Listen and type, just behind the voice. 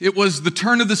It was the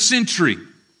turn of the century.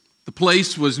 The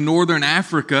place was northern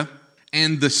Africa,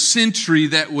 and the century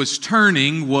that was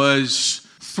turning was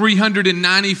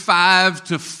 395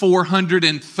 to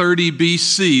 430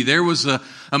 BC. There was a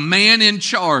man in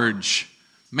charge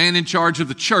of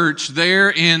the church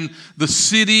there in the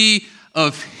city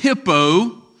of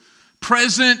Hippo,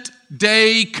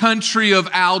 present-day country of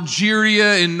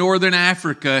Algeria in northern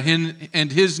Africa.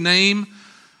 And his name,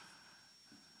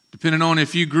 depending on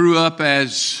if you grew up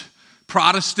as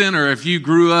Protestant or if you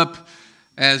grew up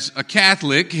as a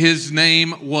Catholic, his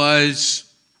name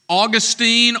was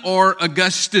Augustine or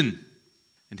Augustine.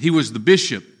 And he was the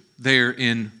bishop there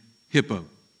in Hippo.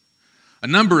 A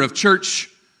number of church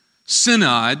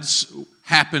synods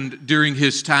happened during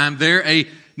his time there. A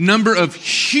number of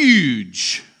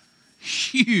huge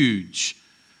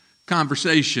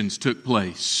conversations took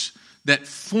place that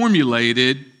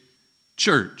formulated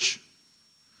church.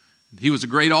 He was a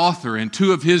great author, and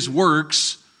two of his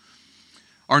works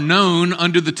are known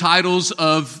under the titles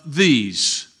of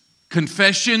these: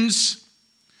 Confessions,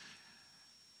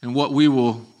 and what we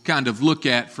will kind of look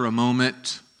at for a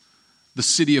moment, The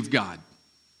City of God.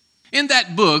 In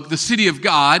that book, The City of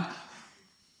God,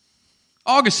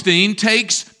 Augustine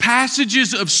takes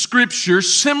passages of Scripture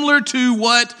similar to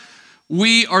what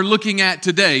we are looking at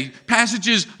today.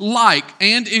 Passages like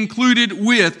and included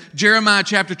with Jeremiah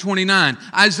chapter 29,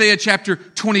 Isaiah chapter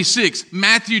 26,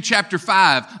 Matthew chapter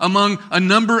 5, among a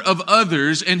number of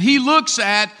others. And he looks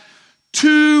at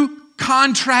two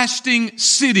contrasting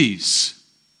cities.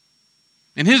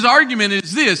 And his argument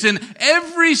is this: in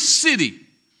every city,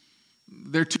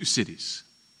 there are two cities.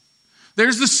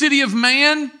 There's the city of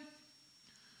man,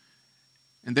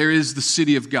 and there is the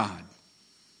city of God.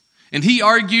 And he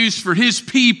argues for his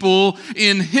people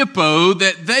in Hippo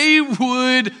that they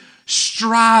would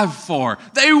strive for,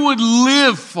 they would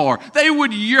live for, they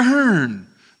would yearn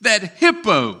that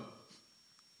Hippo,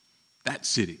 that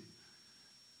city,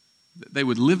 that they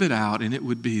would live it out, and it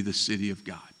would be the city of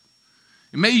God.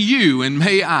 And may you and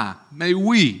may I, may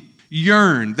we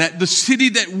yearn that the city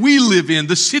that we live in,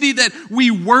 the city that we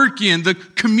work in, the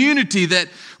community that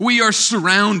we are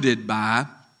surrounded by,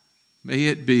 may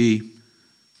it be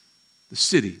the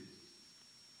city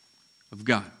of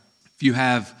God. If you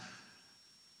have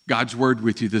God's Word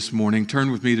with you this morning,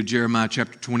 turn with me to Jeremiah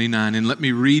chapter 29 and let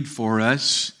me read for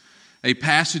us a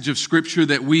passage of Scripture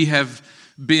that we have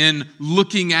been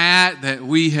looking at, that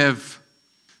we have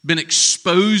been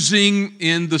exposing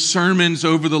in the sermons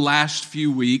over the last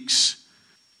few weeks.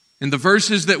 And the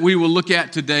verses that we will look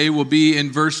at today will be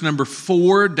in verse number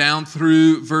 4 down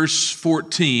through verse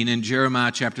 14 in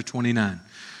Jeremiah chapter 29.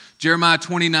 Jeremiah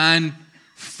 29,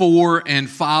 4 and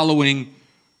following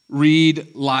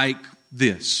read like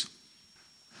this.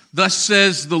 Thus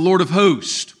says the Lord of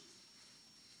hosts,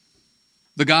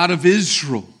 the God of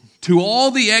Israel, to all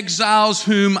the exiles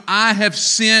whom I have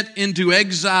sent into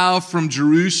exile from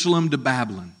Jerusalem to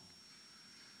Babylon.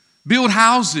 Build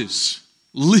houses,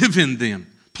 live in them,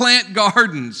 plant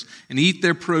gardens and eat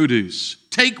their produce.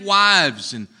 Take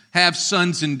wives and have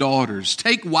sons and daughters.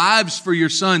 Take wives for your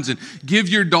sons and give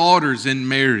your daughters in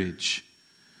marriage,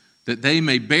 that they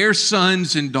may bear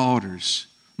sons and daughters.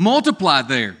 Multiply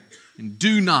there and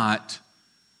do not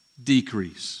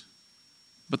decrease.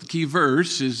 But the key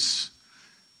verse is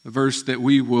a verse that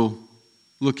we will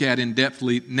look at in depth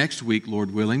next week,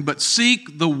 Lord willing. But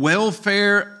seek the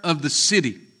welfare of the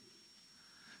city.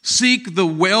 Seek the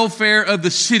welfare of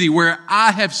the city where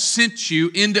I have sent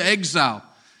you into exile,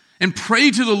 and pray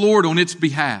to the Lord on its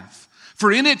behalf.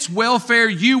 For in its welfare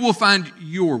you will find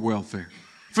your welfare.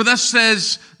 For thus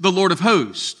says the Lord of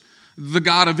hosts, the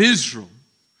God of Israel,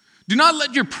 do not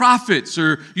let your prophets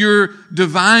or your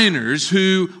diviners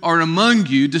who are among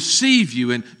you deceive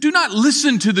you, and do not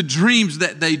listen to the dreams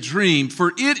that they dream,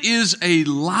 for it is a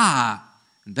lie.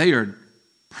 And they are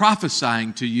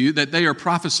prophesying to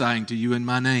you in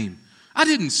my name. I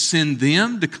didn't send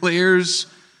them, declares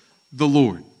the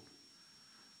Lord.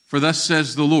 For thus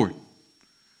says the Lord,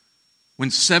 when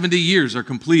 70 years are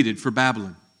completed for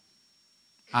Babylon,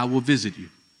 I will visit you.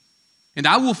 And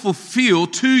I will fulfill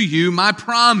to you my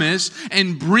promise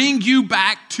and bring you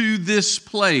back to this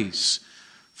place.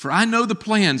 For I know the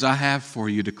plans I have for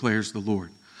you, declares the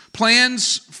Lord.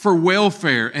 Plans for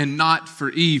welfare and not for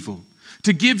evil,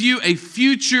 to give you a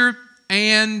future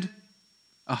and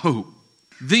a hope.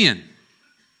 Then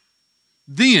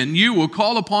you will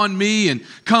call upon me and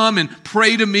come and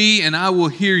pray to me, and I will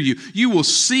hear you. You will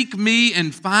seek me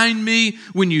and find me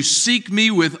when you seek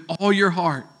me with all your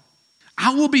heart.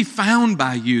 I will be found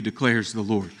by you, declares the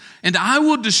Lord, and I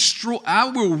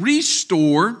will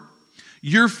restore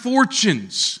your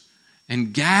fortunes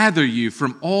and gather you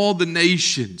from all the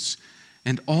nations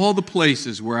and all the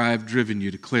places where I have driven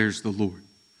you, declares the Lord.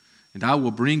 And I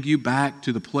will bring you back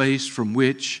to the place from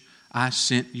which I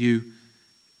sent you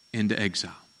into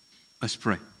exile. Let's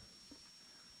pray.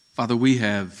 Father, we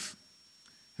have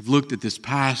looked at this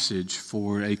passage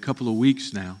for a couple of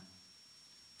weeks now.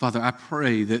 Father, I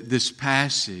pray that this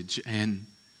passage and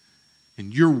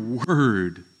your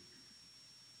word,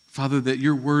 Father, that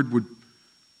your word would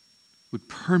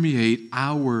permeate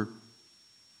our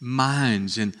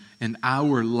minds and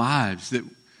our lives, that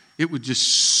it would just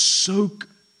soak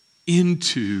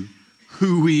into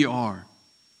who we are.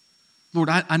 Lord,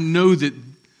 I know that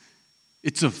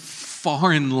it's a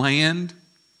foreign land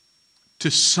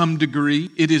to some degree.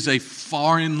 It is a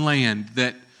foreign land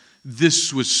that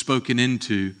this was spoken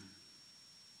into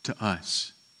to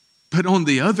us. But on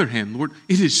the other hand, Lord,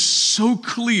 it is so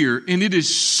clear and it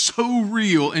is so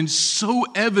real and so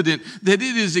evident that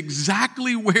it is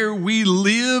exactly where we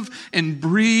live and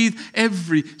breathe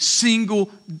every single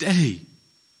day.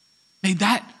 May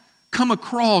that come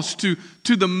across to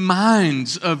the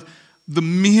minds of the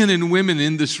men and women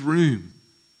in this room.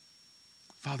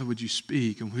 Father, would you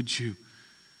speak and would you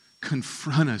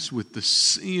confront us with the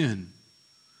sin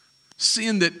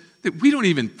that we don't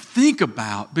even think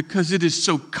about because it is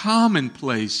so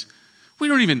commonplace.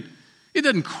 It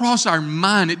doesn't cross our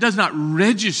mind. It does not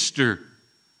register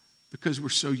because we're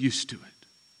so used to it.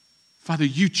 Father,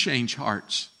 you change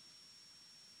hearts.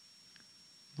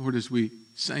 Lord, as we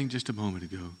sang just a moment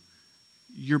ago,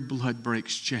 your blood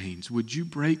breaks chains. Would you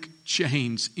break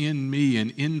chains in me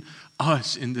and in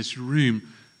us in this room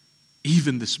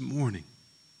even this morning?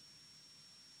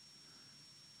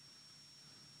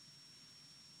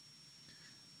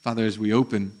 Father, as we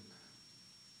open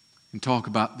and talk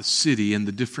about the city and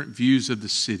the different views of the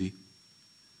city,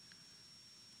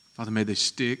 Father, may they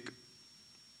stick.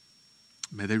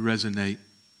 May they resonate.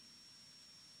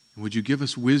 And would you give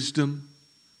us wisdom,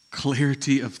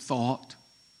 clarity of thought,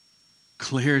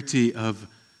 clarity of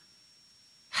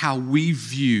how we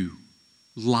view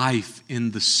life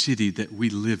in the city that we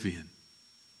live in.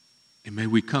 And may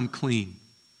we come clean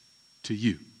to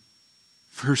you,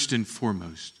 first and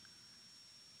foremost.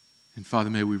 And Father,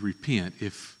 may we repent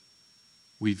if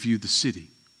we view the city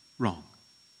wrong.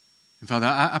 And Father,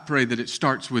 I pray that it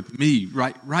starts with me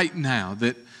right now,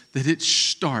 that it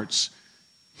starts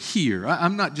here.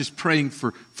 I'm not just praying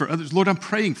for others. Lord, I'm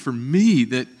praying for me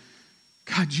that,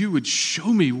 God, you would show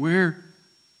me where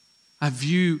I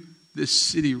view this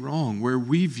city wrong, where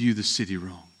we view the city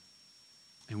wrong,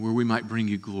 and where we might bring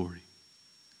you glory.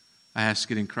 I ask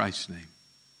it in Christ's name.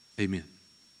 Amen.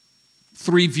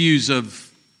 3 views of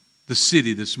the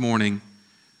city this morning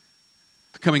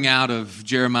coming out of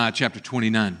Jeremiah chapter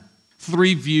 29.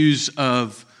 3 views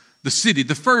of the city.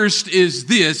 The first is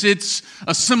this. It's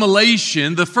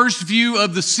assimilation. The first view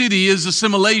of the city is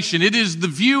assimilation. It is the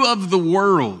view of the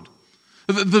world.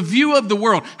 The view of the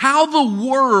world. How the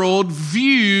world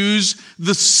views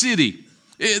the city.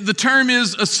 The term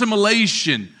is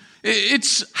assimilation.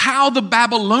 It's how the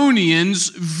Babylonians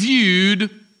viewed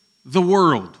the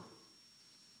world.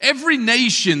 Every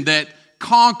nation that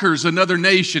conquers another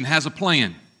nation has a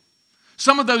plan.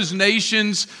 Some of those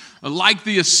nations, like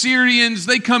the Assyrians,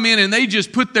 they come in and they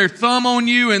just put their thumb on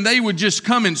you and they would just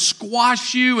come and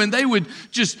squash you and they would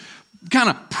just kind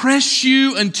of press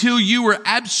you until you were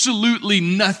absolutely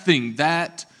nothing.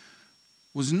 That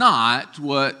was not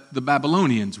what the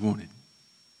Babylonians wanted.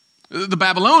 The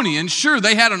Babylonians, sure,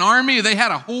 they had an army, they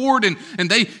had a horde, and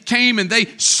they came and they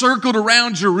circled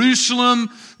around Jerusalem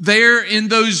there in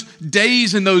those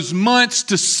days and those months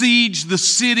to siege the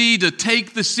city, to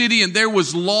take the city, and there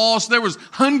was loss. There was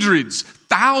hundreds,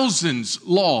 thousands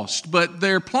lost, but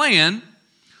their plan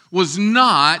was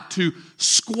not to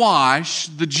squash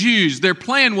the Jews. Their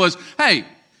plan was, hey,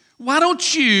 why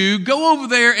don't you go over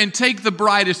there and take the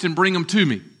brightest and bring them to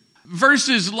me?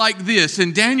 Verses like this,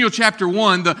 in Daniel chapter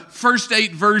 1, the first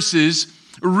 8 verses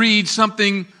read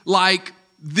something like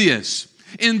this.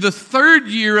 In the 3rd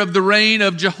year of the reign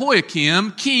of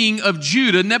Jehoiakim, king of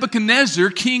Judah, Nebuchadnezzar,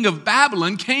 king of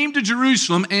Babylon, came to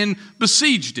Jerusalem and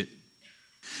besieged it.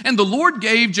 And the Lord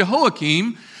gave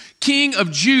Jehoiakim, king of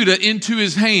Judah, into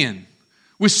his hand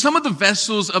with some of the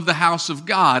vessels of the house of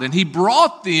God. And he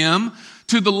brought them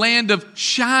to the land of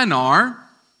Shinar,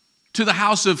 to the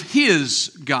house of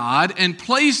his God, and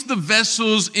placed the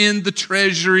vessels in the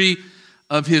treasury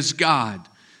of his God.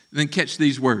 Then catch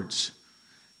these words.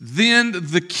 Then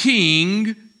the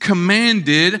king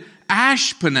commanded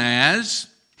Ashpenaz,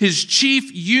 his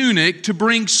chief eunuch to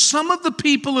bring some of the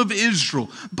people of Israel,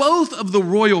 both of the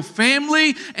royal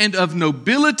family and of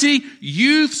nobility,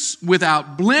 youths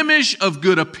without blemish, of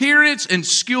good appearance, and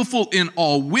skillful in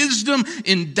all wisdom,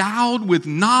 endowed with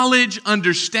knowledge,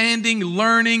 understanding,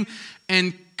 learning,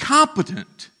 and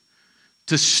competent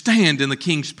to stand in the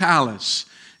king's palace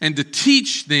and to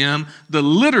teach them the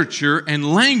literature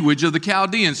and language of the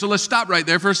Chaldeans. So let's stop right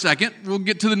there for a second. We'll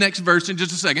get to the next verse in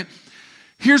just a second.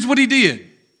 Here's what he did.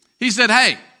 He said,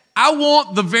 hey, I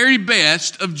want the very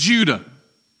best of Judah.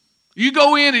 You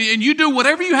go in and you do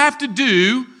whatever you have to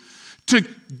do to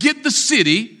get the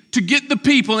city, to get the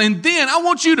people, and then I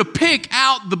want you to pick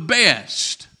out the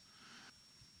best.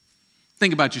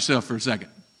 Think about yourself for a second.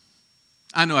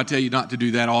 I know I tell you not to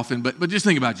do that often, but just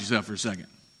think about yourself for a second.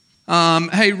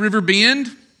 Hey, River Bend,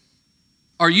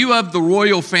 are you of the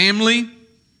royal family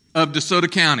of DeSoto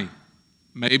County?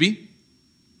 Maybe.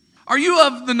 Are you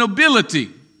of the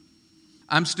nobility?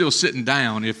 I'm still sitting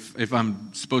down if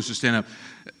I'm supposed to stand up.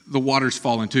 The water's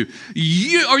falling too.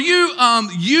 Are you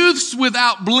youths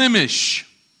without blemish?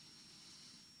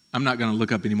 I'm not going to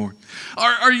look up anymore.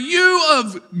 Are you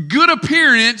of good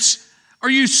appearance? Are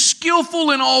you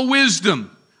skillful in all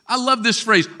wisdom? I love this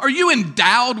phrase. Are you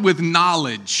endowed with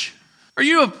knowledge? Are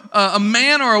you a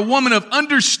man or a woman of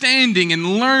understanding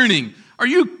and learning? Are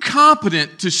you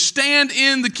competent to stand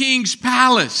in the king's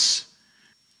palace?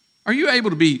 Are you able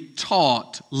to be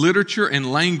taught literature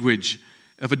and language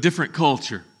of a different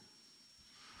culture?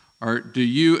 Or do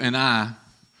you and I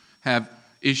have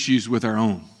issues with our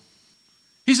own?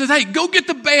 He says, hey, go get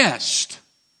the best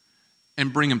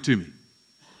and bring them to me.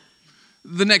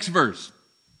 The next verse.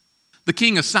 The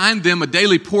king assigned them a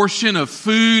daily portion of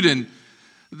food and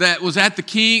that was that the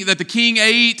king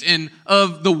ate, and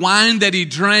of the wine that he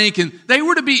drank, and they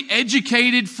were to be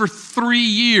educated for 3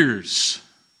 years.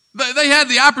 They had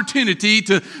the opportunity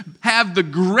to have the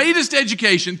greatest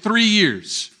education, 3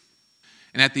 years.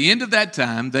 And at the end of that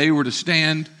time, they were to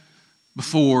stand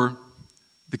before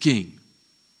the king.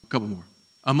 A couple more.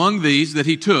 Among these that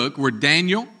he took were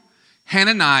Daniel,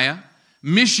 Hananiah,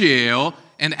 Mishael,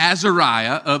 and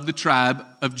Azariah of the tribe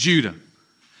of Judah.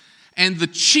 And the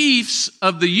chiefs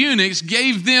of the eunuchs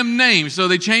gave them names. So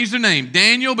they changed their name.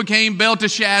 Daniel became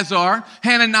Belteshazzar.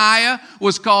 Hananiah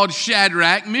was called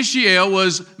Shadrach. Mishael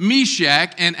was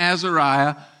Meshach. And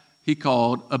Azariah he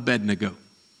called Abednego.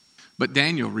 But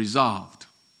Daniel resolved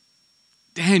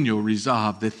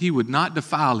that he would not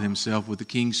defile himself with the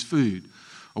king's food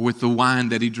or with the wine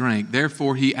that he drank.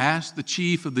 Therefore he asked the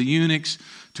chief of the eunuchs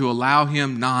to allow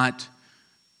him not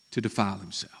to defile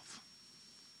himself.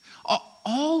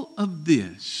 All of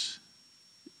this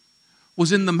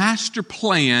was in the master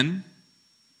plan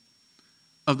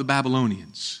of the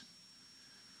Babylonians.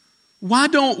 Why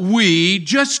don't we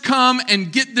just come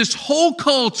and get this whole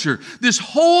culture, this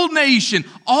whole nation,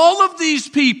 all of these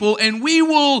people, and we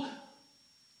will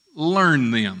learn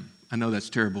them? I know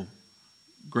that's terrible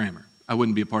grammar. I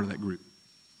wouldn't be a part of that group.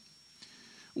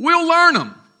 We'll learn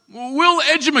them. We'll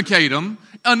educate them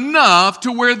enough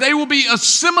to where they will be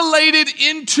assimilated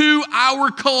into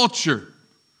our culture.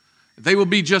 They will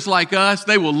be just like us.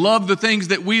 They will love the things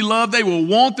that we love. They will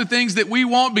want the things that we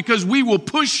want because we will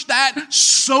push that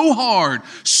so hard,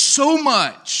 so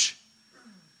much.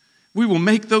 We will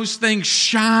make those things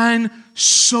shine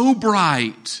so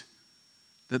bright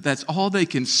that that's all they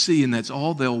can see and that's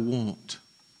all they'll want.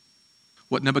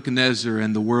 What Nebuchadnezzar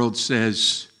and the world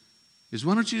says is,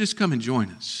 why don't you just come and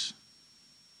join us?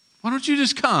 Why don't you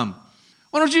just come?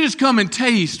 Why don't you just come and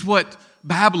taste what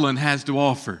Babylon has to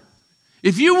offer?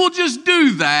 If you will just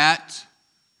do that,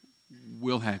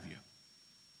 we'll have you.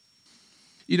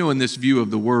 You know, in this view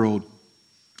of the world,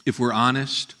 if we're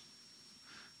honest,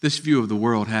 this view of the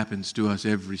world happens to us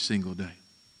every single day.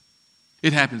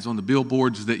 It happens on the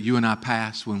billboards that you and I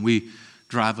pass when we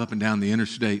drive up and down the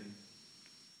interstate.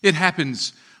 It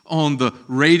happens on the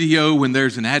radio when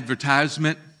there's an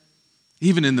advertisement,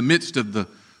 even in the midst of the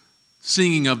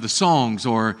singing of the songs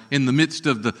or in the midst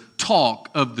of the talk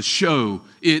of the show.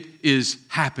 It is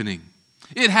happening.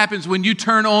 It happens when you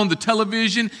turn on the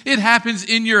television. It happens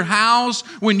in your house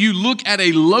when you look at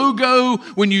a logo,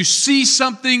 when you see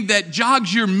something that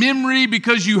jogs your memory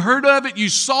because you heard of it, you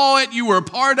saw it, you were a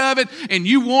part of it, and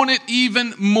you want it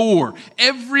even more.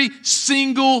 Every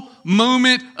single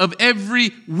moment of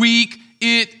every week,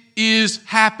 it is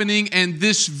happening, and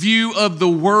this view of the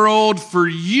world for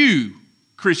you,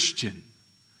 Christian,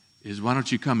 is why don't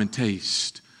you come and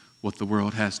taste what the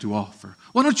world has to offer?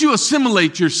 Why don't you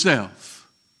assimilate yourself?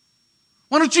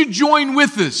 Why don't you join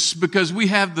with us because we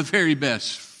have the very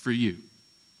best for you?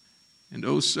 And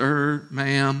oh, sir,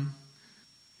 ma'am,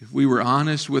 If we were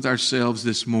honest with ourselves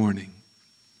this morning,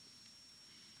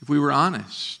 if we were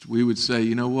honest, we would say,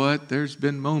 you know what, there's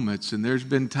been moments and there's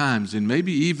been times, and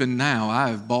maybe even now I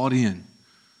have bought in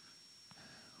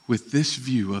with this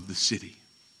view of the city,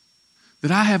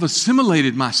 that I have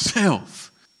assimilated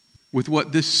myself with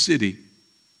what this city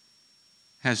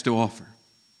has to offer.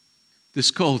 This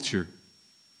culture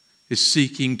is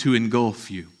seeking to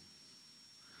engulf you.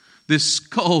 This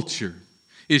culture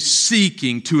is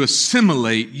seeking to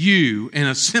assimilate you and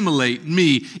assimilate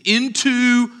me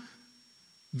into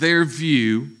their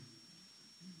view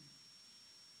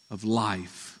of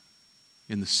life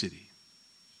in the city.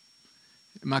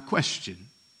 My question,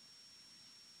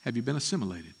 have you been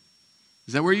assimilated?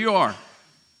 Is that where you are?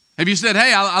 Have you said,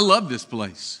 hey, I love this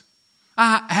place.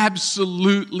 I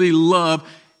absolutely love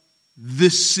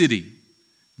this city,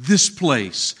 this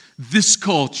place, this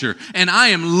culture, and I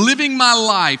am living my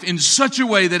life in such a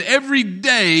way that every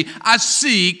day I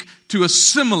seek to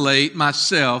assimilate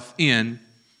myself in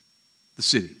the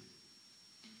city.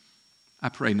 I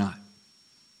pray not.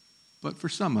 But for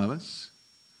some of us,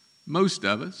 most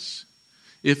of us,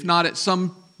 if not at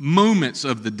some moments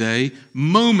of the day,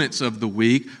 moments of the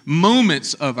week,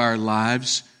 moments of our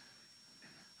lives,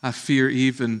 I fear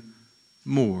even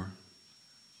more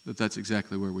that that's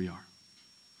exactly where we are.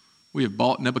 We have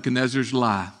bought Nebuchadnezzar's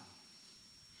lie.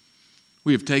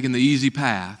 We have taken the easy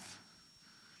path.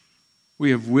 We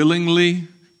have willingly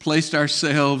placed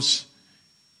ourselves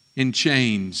in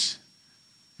chains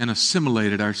and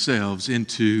assimilated ourselves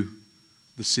into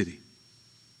the city.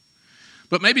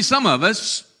 But maybe some of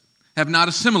us have not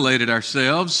assimilated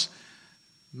ourselves.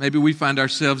 Maybe we find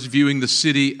ourselves viewing the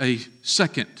city a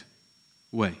second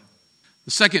way.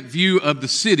 The second view of the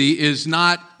city is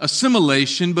not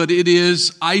assimilation, but it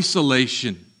is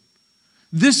isolation.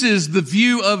 This is the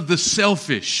view of the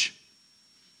selfish.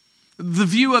 The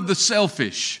view of the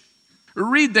selfish.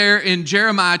 Read there in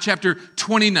Jeremiah chapter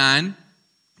 29,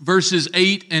 verses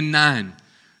 8 and 9.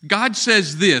 God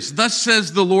says this, thus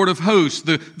says the Lord of hosts,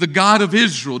 the God of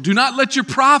Israel, do not let your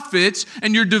prophets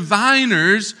and your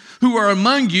diviners who are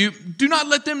among you, do not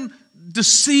let them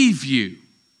deceive you.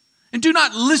 And do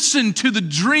not listen to the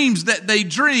dreams that they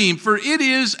dream, for it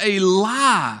is a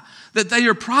lie that they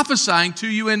are prophesying to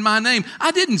you in my name.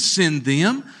 I didn't send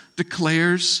them,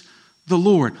 declares the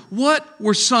Lord. What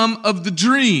were some of the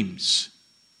dreams?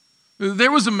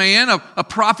 There was a man, a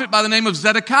prophet by the name of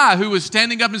Zedekiah, who was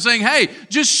standing up and saying, hey,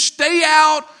 just stay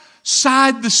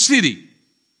outside the city.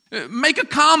 Make a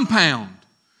compound.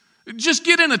 Just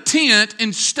get in a tent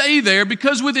and stay there,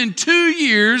 because within 2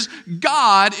 years,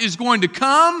 God is going to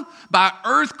come by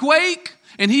earthquake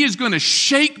and He is going to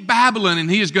shake Babylon and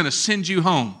He is going to send you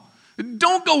home.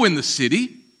 Don't go in the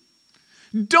city.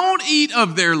 Don't eat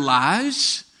of their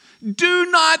lies. Do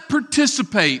not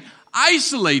participate.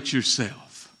 Isolate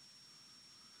yourself.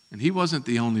 And he wasn't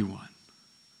the only one.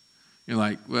 You're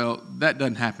like, well, that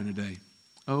doesn't happen today.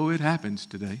 Oh, it happens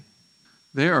today.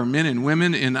 There are men and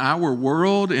women in our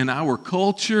world, in our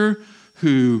culture,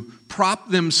 who prop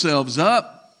themselves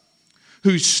up,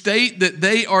 who state that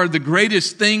they are the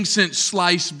greatest thing since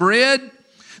sliced bread,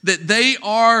 that they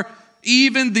are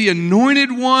even the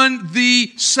anointed one,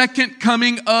 the second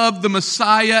coming of the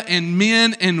Messiah, and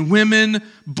men and women,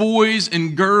 boys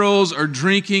and girls are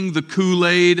drinking the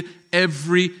Kool-Aid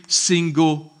every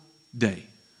single day.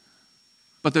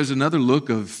 But there's another look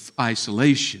of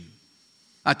isolation.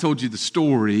 I told you the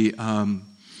story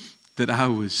that I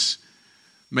was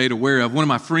made aware of. One of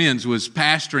my friends was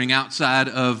pastoring outside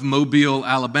of Mobile,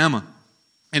 Alabama.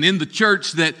 And in the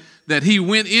church that he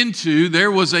went into,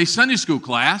 there was a Sunday school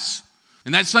class.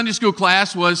 And that Sunday school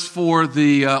class was for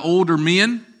the older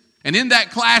men. And in that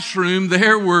classroom,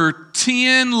 there were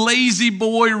 10 lazy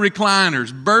boy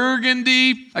recliners.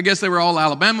 Burgundy, I guess they were all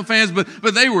Alabama fans, but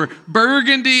they were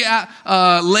burgundy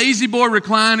lazy boy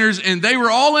recliners, and they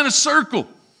were all in a circle.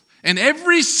 And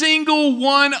every single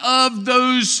one of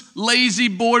those lazy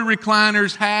boy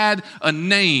recliners had a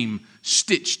name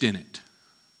stitched in it.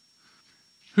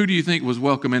 Who do you think was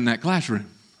welcome in that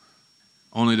classroom?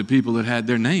 Only the people that had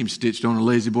their name stitched on a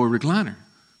lazy boy recliner.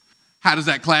 How does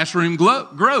that classroom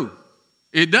grow?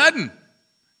 It doesn't.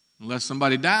 Unless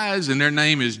somebody dies and their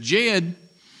name is Jed.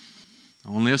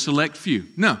 Only a select few.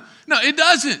 No, it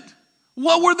doesn't.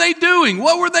 What were they doing?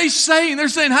 What were they saying? They're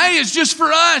saying, hey, it's just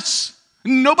for us.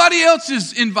 Nobody else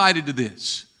is invited to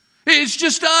this. It's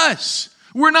just us.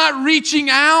 We're not reaching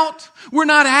out. We're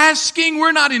not asking.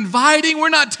 We're not inviting. We're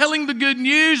not telling the good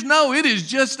news. No, it is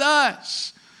just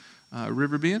us.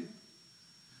 Riverbend,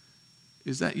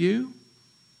 is that you?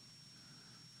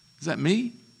 Is that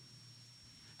me?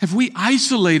 Have we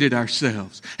isolated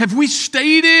ourselves? Have we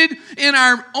stated in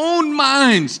our own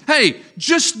minds, hey,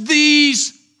 just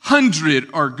these 100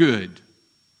 are good.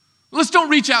 Let's don't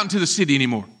reach out into the city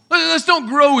anymore. Let's don't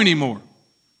grow anymore.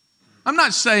 I'm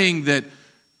not saying that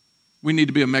we need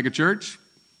to be a megachurch.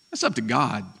 That's up to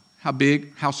God. How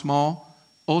big, how small,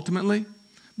 ultimately.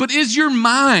 But is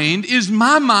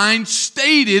my mind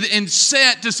stated and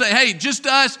set to say, hey, just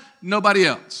us, nobody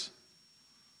else?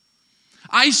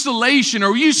 Isolation,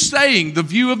 are you saying the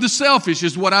view of the selfish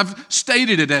is what I've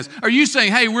stated it as? Are you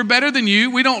saying, hey, we're better than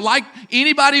you, we don't like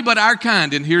anybody but our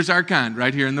kind, and here's our kind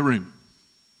right here in the room?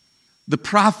 The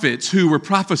prophets who were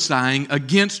prophesying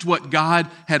against what God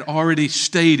had already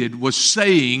stated was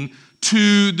saying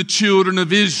to the children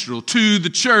of Israel, to the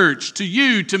church, to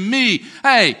you, to me,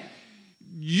 hey,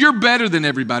 you're better than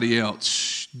everybody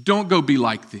else. Don't go be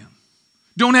like them.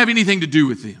 Don't have anything to do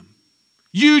with them.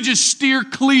 You just steer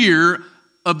clear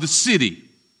of the city.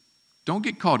 Don't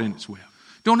get caught in its web.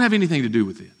 Don't have anything to do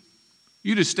with it.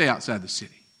 You just stay outside the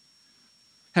city.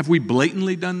 Have we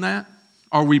blatantly done that?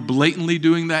 Are we blatantly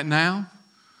doing that now?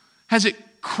 Has it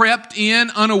crept in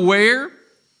unaware?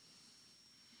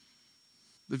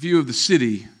 The view of the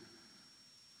city,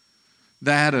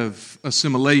 that of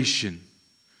assimilation,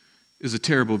 is a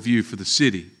terrible view for the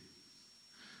city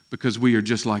because we are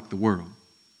just like the world.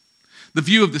 The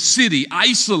view of the city,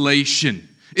 isolation,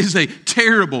 is a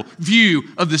terrible view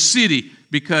of the city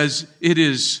because it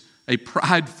is a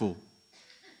prideful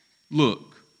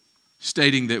look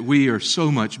stating that we are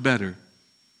so much better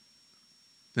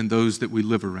than those that we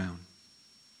live around.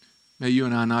 May you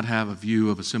and I not have a view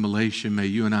of assimilation. May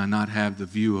you and I not have the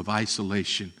view of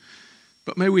isolation.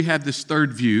 But may we have this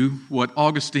third view, what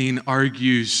Augustine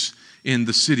argues in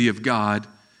The City of God,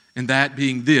 and that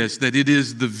being this, that it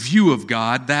is the view of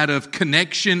God, that of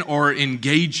connection or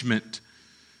engagement.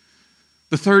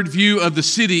 The third view of the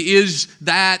city is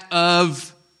that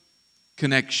of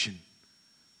connection.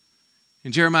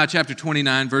 In Jeremiah chapter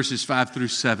 29, verses 5 through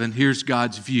 7, here's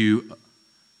God's view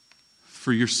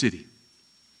for your city.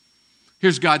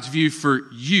 Here's God's view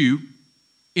for you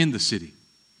in the city.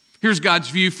 Here's God's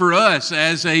view for us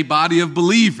as a body of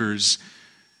believers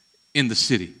in the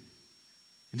city.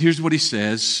 And here's what he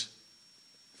says,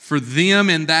 for them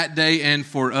in that day and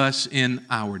for us in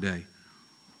our day.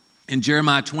 In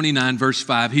Jeremiah 29, verse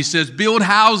 5, he says, build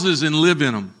houses and live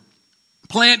in them.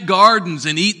 Plant gardens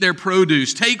and eat their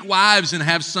produce. Take wives and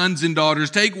have sons and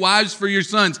daughters. Take wives for your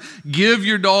sons. Give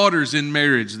your daughters in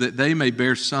marriage that they may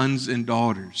bear sons and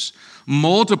daughters.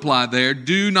 Multiply there.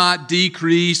 Do not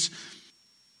decrease.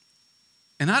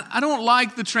 And I don't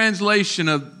like the translation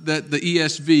of that the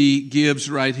ESV gives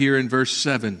right here in verse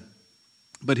 7.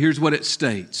 But here's what it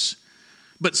states.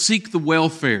 But seek the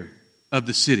welfare of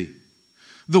the city.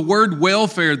 The word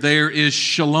welfare there is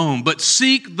shalom. But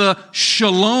seek the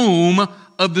shalom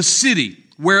of the city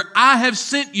where I have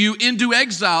sent you into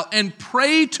exile, and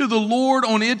pray to the Lord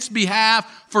on its behalf,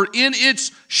 for in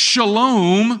its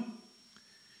shalom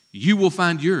you will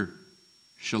find your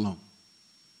shalom.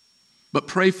 But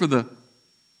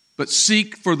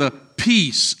seek for the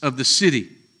peace of the city,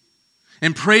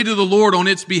 and pray to the Lord on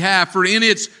its behalf, for in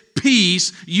its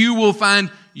peace you will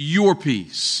find your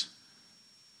peace.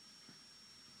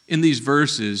 In these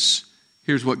verses,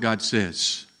 here's what God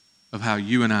says of how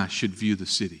you and I should view the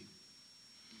city.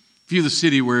 View the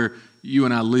city where you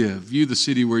and I live. View the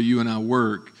city where you and I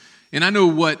work. And I know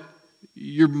what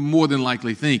you're more than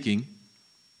likely thinking.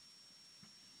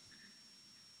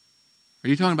 Are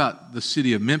you talking about the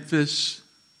city of Memphis?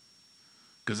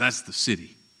 Because that's the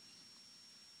city.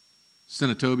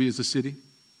 Senatobia is a city.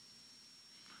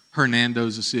 Hernando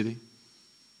is a city.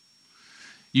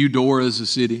 Eudora is a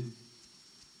city.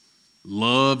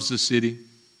 Love's a city.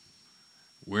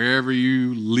 Wherever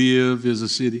you live is a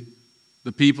city.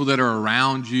 The people that are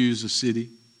around you is a city.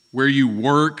 Where you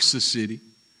work's a city.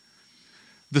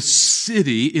 The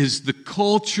city is the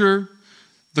culture,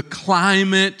 the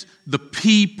climate, the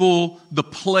people, the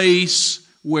place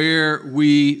where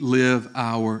we live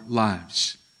our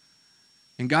lives.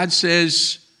 And God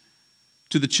says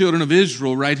to the children of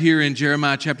Israel right here in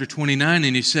Jeremiah chapter 29,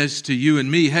 and he says to you and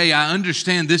me, hey, I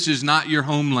understand this is not your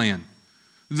homeland.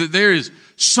 That there is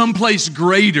someplace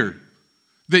greater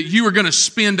that you are going to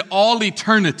spend all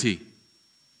eternity.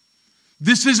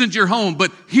 This isn't your home,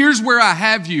 but here's where I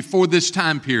have you for this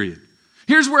time period.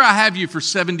 Here's where I have you for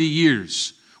 70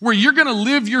 years, where you're going to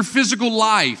live your physical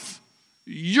life.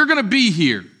 You're going to be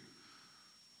here.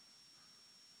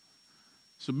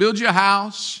 So build you a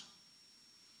house,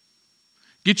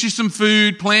 get you some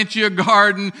food, plant you a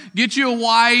garden, get you a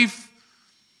wife,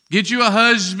 Get you a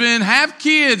husband, have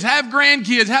kids, have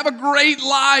grandkids, have a great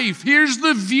life. Here's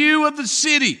the view of the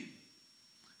city.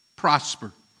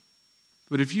 Prosper.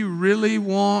 But if you really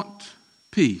want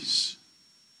peace,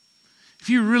 if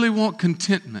you really want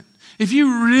contentment, if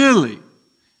you really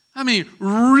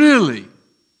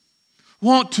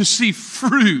want to see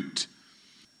fruit,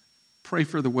 pray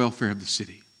for the welfare of the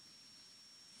city.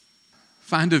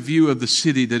 Find a view of the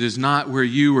city that is not where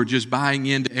you are just buying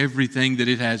into everything that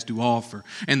it has to offer,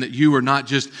 and that you are not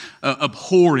just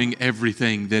abhorring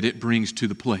everything that it brings to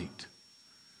the plate.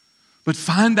 But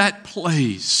find that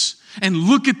place and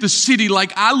look at the city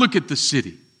like I look at the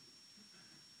city.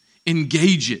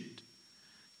 Engage it.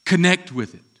 Connect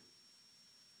with it.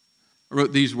 I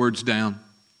wrote these words down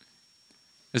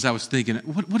as I was thinking,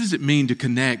 what does it mean to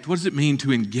connect? What does it mean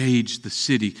to engage the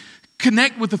city?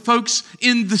 Connect with the folks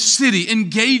in the city.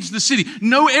 Engage the city.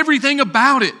 Know everything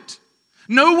about it.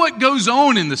 Know what goes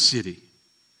on in the city.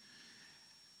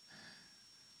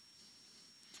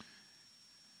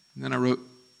 And then I wrote,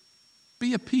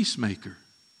 be a peacemaker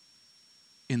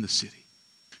in the city.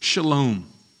 Shalom.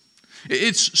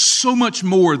 It's so much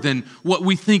more than what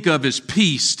we think of as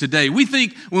peace today.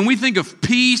 When we think of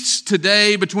peace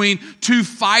today between two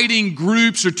fighting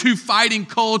groups or two fighting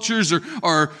cultures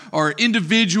or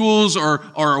individuals or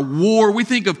a war, we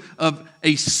think of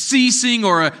a ceasing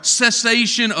or a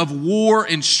cessation of war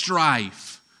and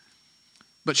strife.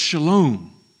 But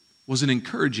shalom was an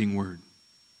encouraging word.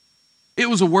 It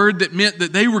was a word that meant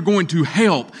that they were going to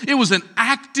help. It was an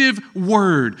active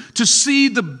word to see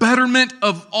the betterment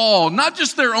of all, not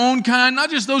just their own kind, not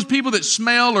just those people that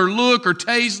smell or look or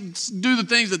taste, do the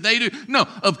things that they do. No,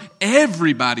 of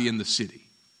everybody in the city.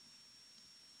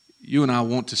 You and I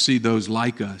want to see those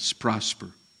like us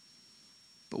prosper.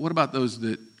 But what about those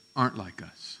that aren't like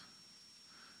us?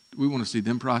 We want to see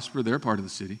them prosper. They're part of the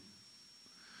city.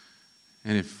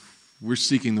 And if we're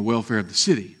seeking the welfare of the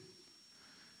city,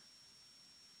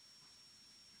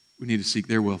 we need to seek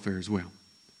their welfare as well.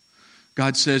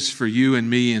 God says for you and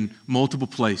me in multiple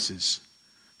places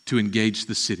to engage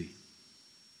the city.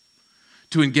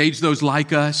 To engage those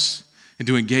like us and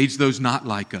to engage those not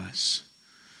like us.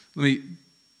 Let me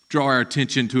draw our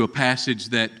attention to a passage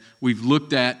that we've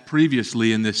looked at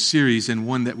previously in this series and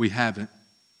one that we haven't,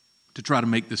 to try to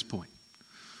make this point.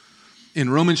 In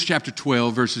Romans chapter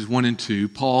 12, verses 1 and 2,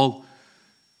 Paul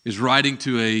is writing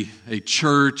to a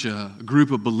church, a group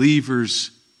of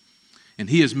believers. And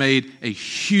he has made a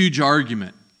huge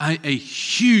argument in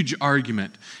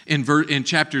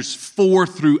chapters 4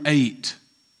 through 8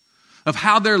 of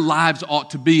how their lives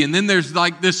ought to be. And then there's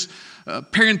like this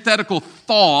parenthetical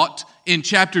thought in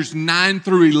chapters 9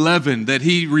 through 11 that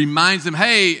he reminds them,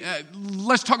 hey,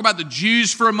 let's talk about the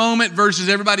Jews for a moment versus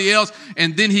everybody else.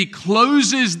 And then he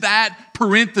closes that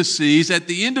parenthesis at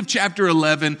the end of chapter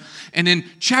 11. And in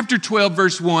chapter 12,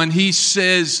 verse 1, he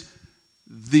says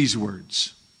these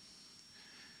words.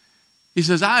 He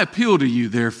says, I appeal to you,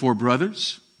 therefore,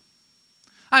 brothers.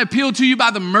 I appeal to you by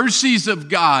the mercies of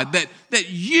God that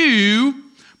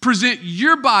you present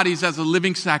your bodies as a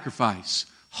living sacrifice,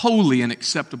 holy and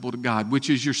acceptable to God, which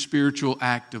is your spiritual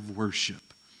act of worship.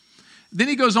 Then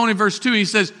he goes on in verse 2, he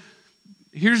says,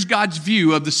 here's God's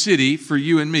view of the city for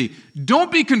you and me. Don't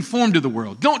be conformed to the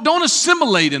world. Don't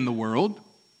assimilate in the world.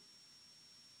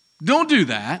 Don't do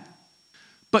that.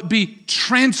 But be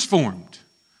transformed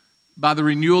by the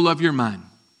renewal of your mind,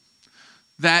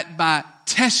 that by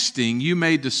testing you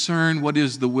may discern what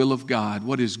is the will of God,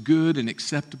 what is good and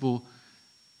acceptable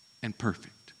and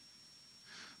perfect.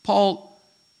 Paul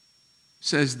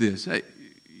says this, hey,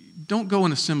 don't go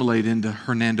and assimilate into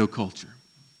Hernando culture.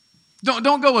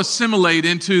 Don't go assimilate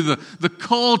into the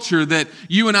culture that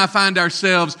you and I find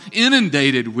ourselves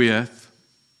inundated with,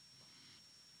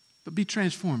 but be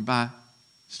transformed by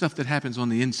stuff that happens on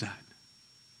the inside.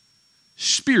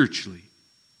 Spiritually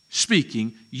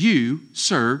speaking, you,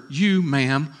 sir, you,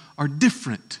 ma'am, are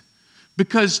different.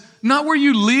 Because not where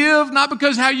you live, not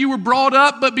because how you were brought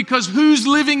up, but because who's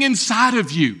living inside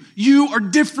of you. You are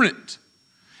different.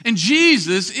 And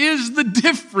Jesus is the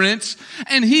difference,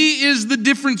 and He is the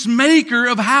difference maker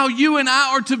of how you and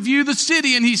I are to view the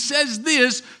city. And He says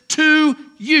this to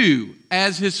you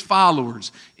as His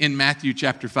followers in Matthew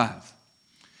chapter 5.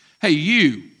 Hey,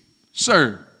 you,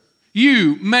 sir,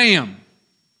 you, ma'am,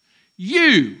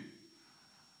 you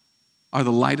are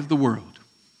the light of the world.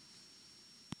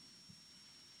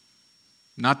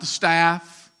 Not the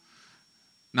staff,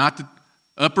 not the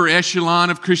upper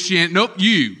echelon of Christianity. Nope,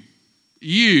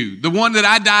 you, the one that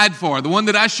I died for, the one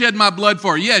that I shed my blood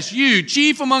for. Yes, you,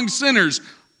 chief among sinners,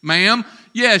 ma'am.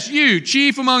 Yes, you,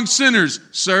 chief among sinners,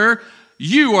 sir.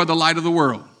 You are the light of the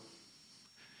world.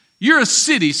 You're a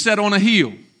city set on a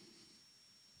hill.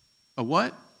 A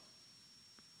what?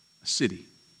 A city.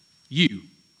 You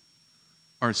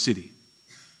are a city.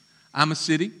 I'm a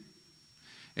city.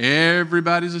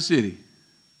 Everybody's a city.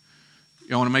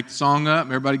 You want to make the song up?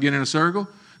 Everybody get in a circle?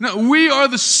 No, we are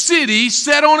the city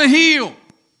set on a hill.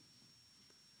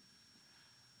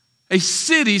 A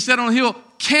city set on a hill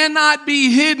cannot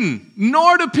be hidden,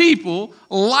 nor do people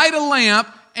light a lamp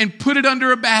and put it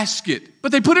under a basket.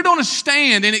 But they put it on a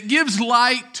stand, and it gives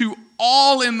light to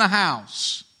all in the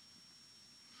house.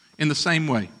 In the same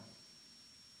way.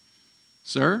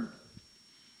 Sir,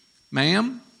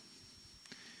 ma'am,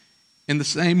 in the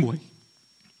same way,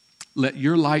 let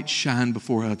your light shine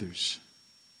before others,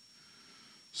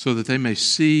 so that they may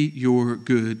see your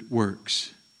good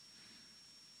works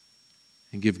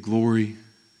and give glory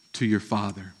to your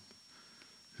Father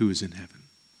who is in heaven.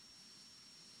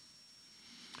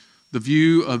 The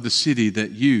view of the city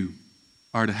that you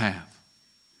are to have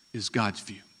is God's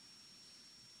view.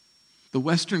 The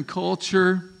Western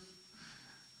culture,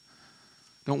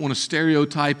 don't want to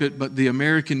stereotype it, but the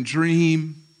American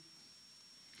dream,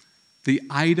 the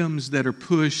items that are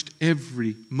pushed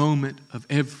every moment of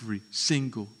every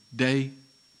single day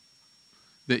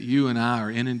that you and I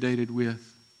are inundated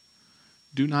with,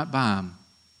 do not buy them.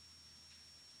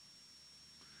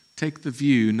 Take the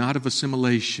view not of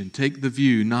assimilation. Take the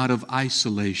view not of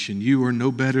isolation. You are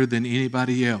no better than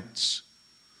anybody else.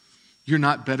 You're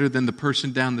not better than the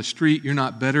person down the street. You're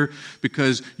not better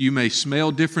because you may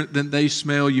smell different than they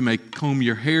smell. You may comb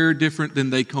your hair different than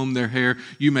they comb their hair.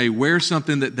 You may wear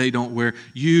something that they don't wear.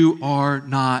 You are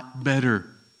not better,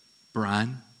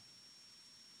 Brian.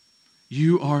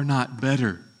 You are not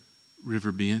better,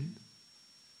 Riverbend.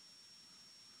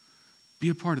 Be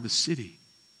a part of the city.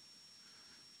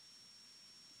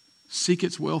 Seek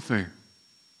its welfare.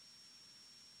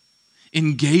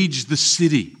 Engage the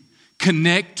city.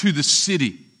 Connect to the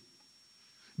city.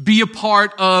 Be a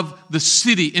part of the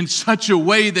city in such a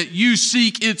way that you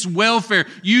seek its welfare.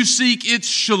 You seek its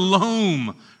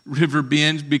shalom,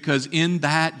 Riverbend, because in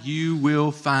that you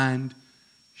will find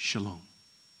shalom.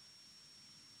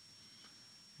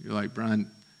 You're like, Brian,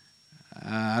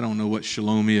 I don't know what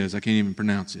shalom is. I can't even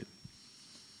pronounce it.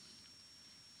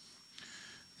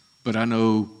 But I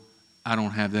know I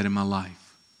don't have that in my life.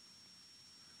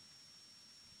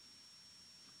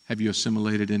 Have you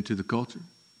assimilated into the culture?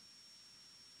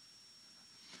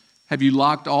 Have you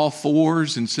locked all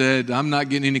fours and said, I'm not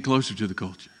getting any closer to the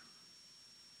culture?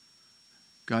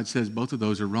 God says both of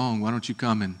those are wrong. Why don't you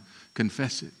come and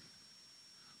confess it?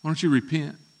 Why don't you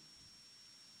repent?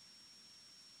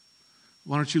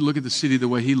 Why don't you look at the city the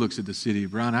way He looks at the city?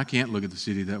 Brian, I can't look at the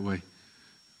city that way.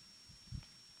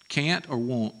 Can't or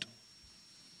won't?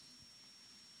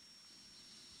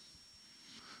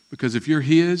 Because if you're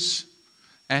His,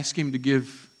 ask Him to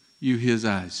give you His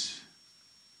eyes,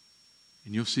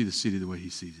 and you'll see the city the way He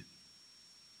sees it.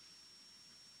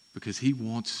 Because He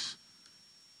wants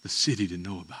the city to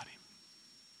know about Him.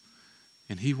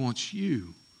 And He wants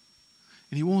you,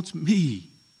 and He wants me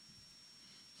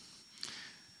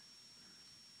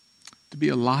to be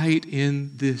a light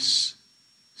in this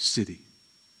city.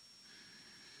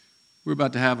 We're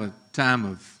about to have a time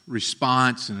of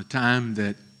response and a time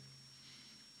that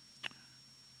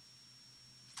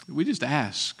we just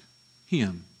ask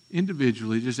Him,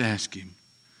 individually, just ask Him.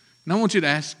 And I want you to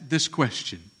ask this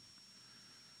question.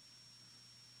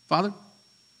 Father,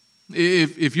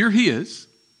 if you're His,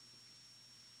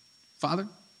 Father,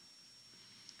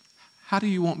 how do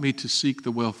you want me to seek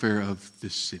the welfare of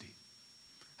this city?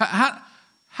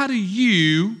 How do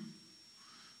you,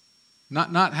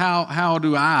 not how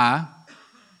do I,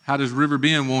 how does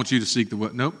Riverbend want you to seek the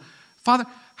welfare? Nope. Father,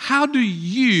 how do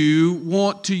you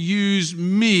want to use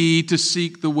me to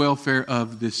seek the welfare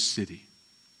of this city?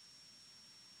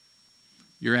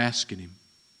 You're asking Him.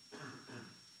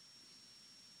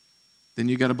 Then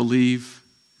you got to believe.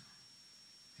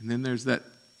 And then there's that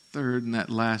third and that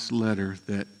last letter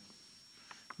that,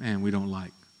 man, we don't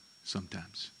like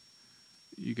sometimes.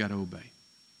 You got to obey.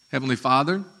 Heavenly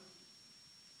Father,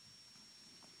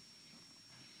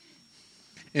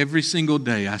 every single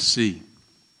day I see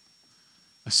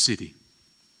a city.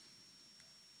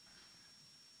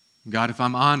 God, if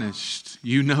I'm honest,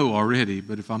 you know already,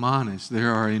 but if I'm honest,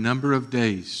 there are a number of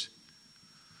days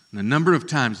and a number of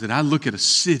times that I look at a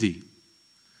city.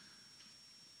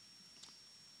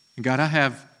 And God, I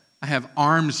have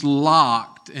arms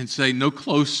locked and say, no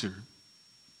closer.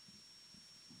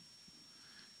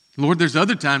 Lord, there's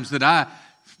other times that I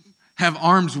have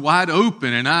arms wide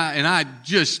open and I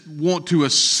just want to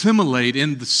assimilate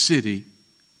in the city.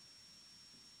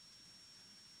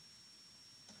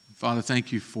 Father,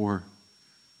 thank you for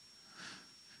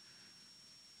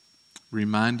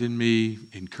reminding me,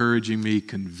 encouraging me,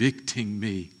 convicting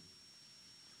me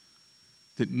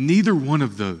that neither one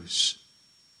of those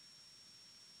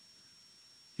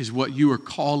is what you are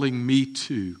calling me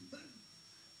to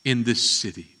in this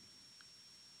city.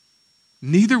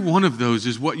 Neither one of those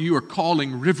is what you are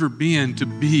calling River Bend to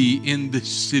be in this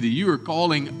city. You are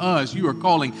calling us, you are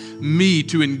calling me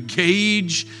to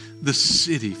engage the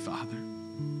city, Father,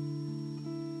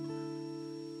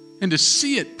 and to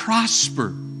see it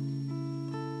prosper,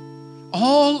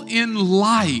 all in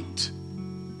light,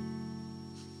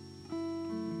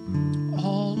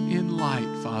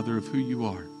 Father, of who you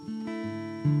are.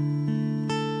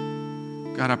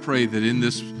 God, I pray that in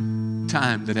this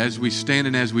time, that as we stand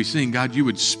and as we sing, God, you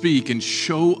would speak and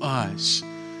show us.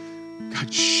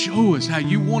 God, show us how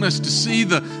you want us to see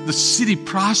the city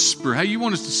prosper, how you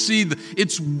want us to see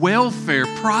its welfare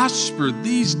prosper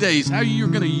these days, how you're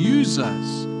going to use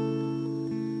us,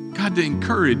 God, to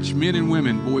encourage men and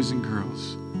women, boys and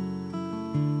girls.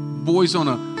 Boys on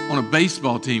a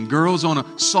baseball team, girls on a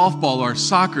softball or a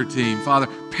soccer team, Father,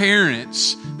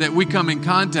 parents that we come in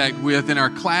contact with in our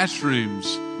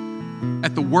classrooms,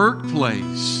 at the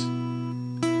workplace,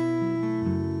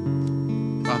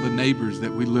 Father, neighbors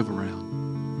that we live around.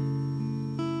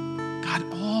 God,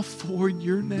 all for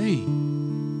your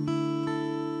name.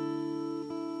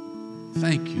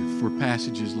 Thank you for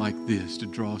passages like this to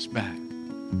draw us back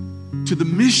to the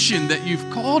mission that you've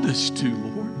called us to,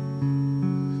 Lord.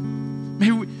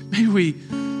 May we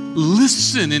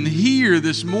listen and hear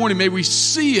this morning. May we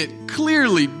see it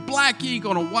clearly, black ink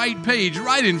on a white page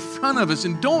right in front of us,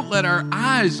 and don't let our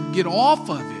eyes get off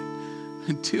of it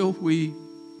until we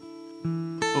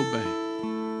obey.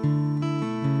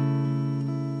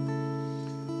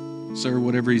 Sir,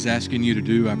 whatever he's asking you to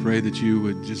do, I pray that you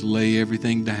would just lay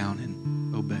everything down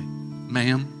and obey.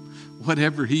 Ma'am,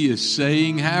 whatever he is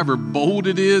saying, however bold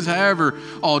it is, however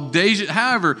audacious,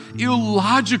 however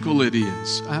illogical it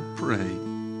is, I pray,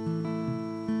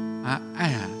 I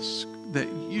ask that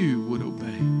you would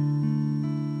obey.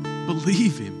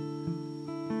 Believe him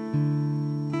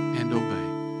and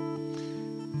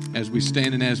obey. As we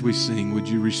stand and as we sing, would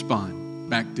you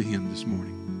respond back to him this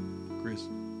morning?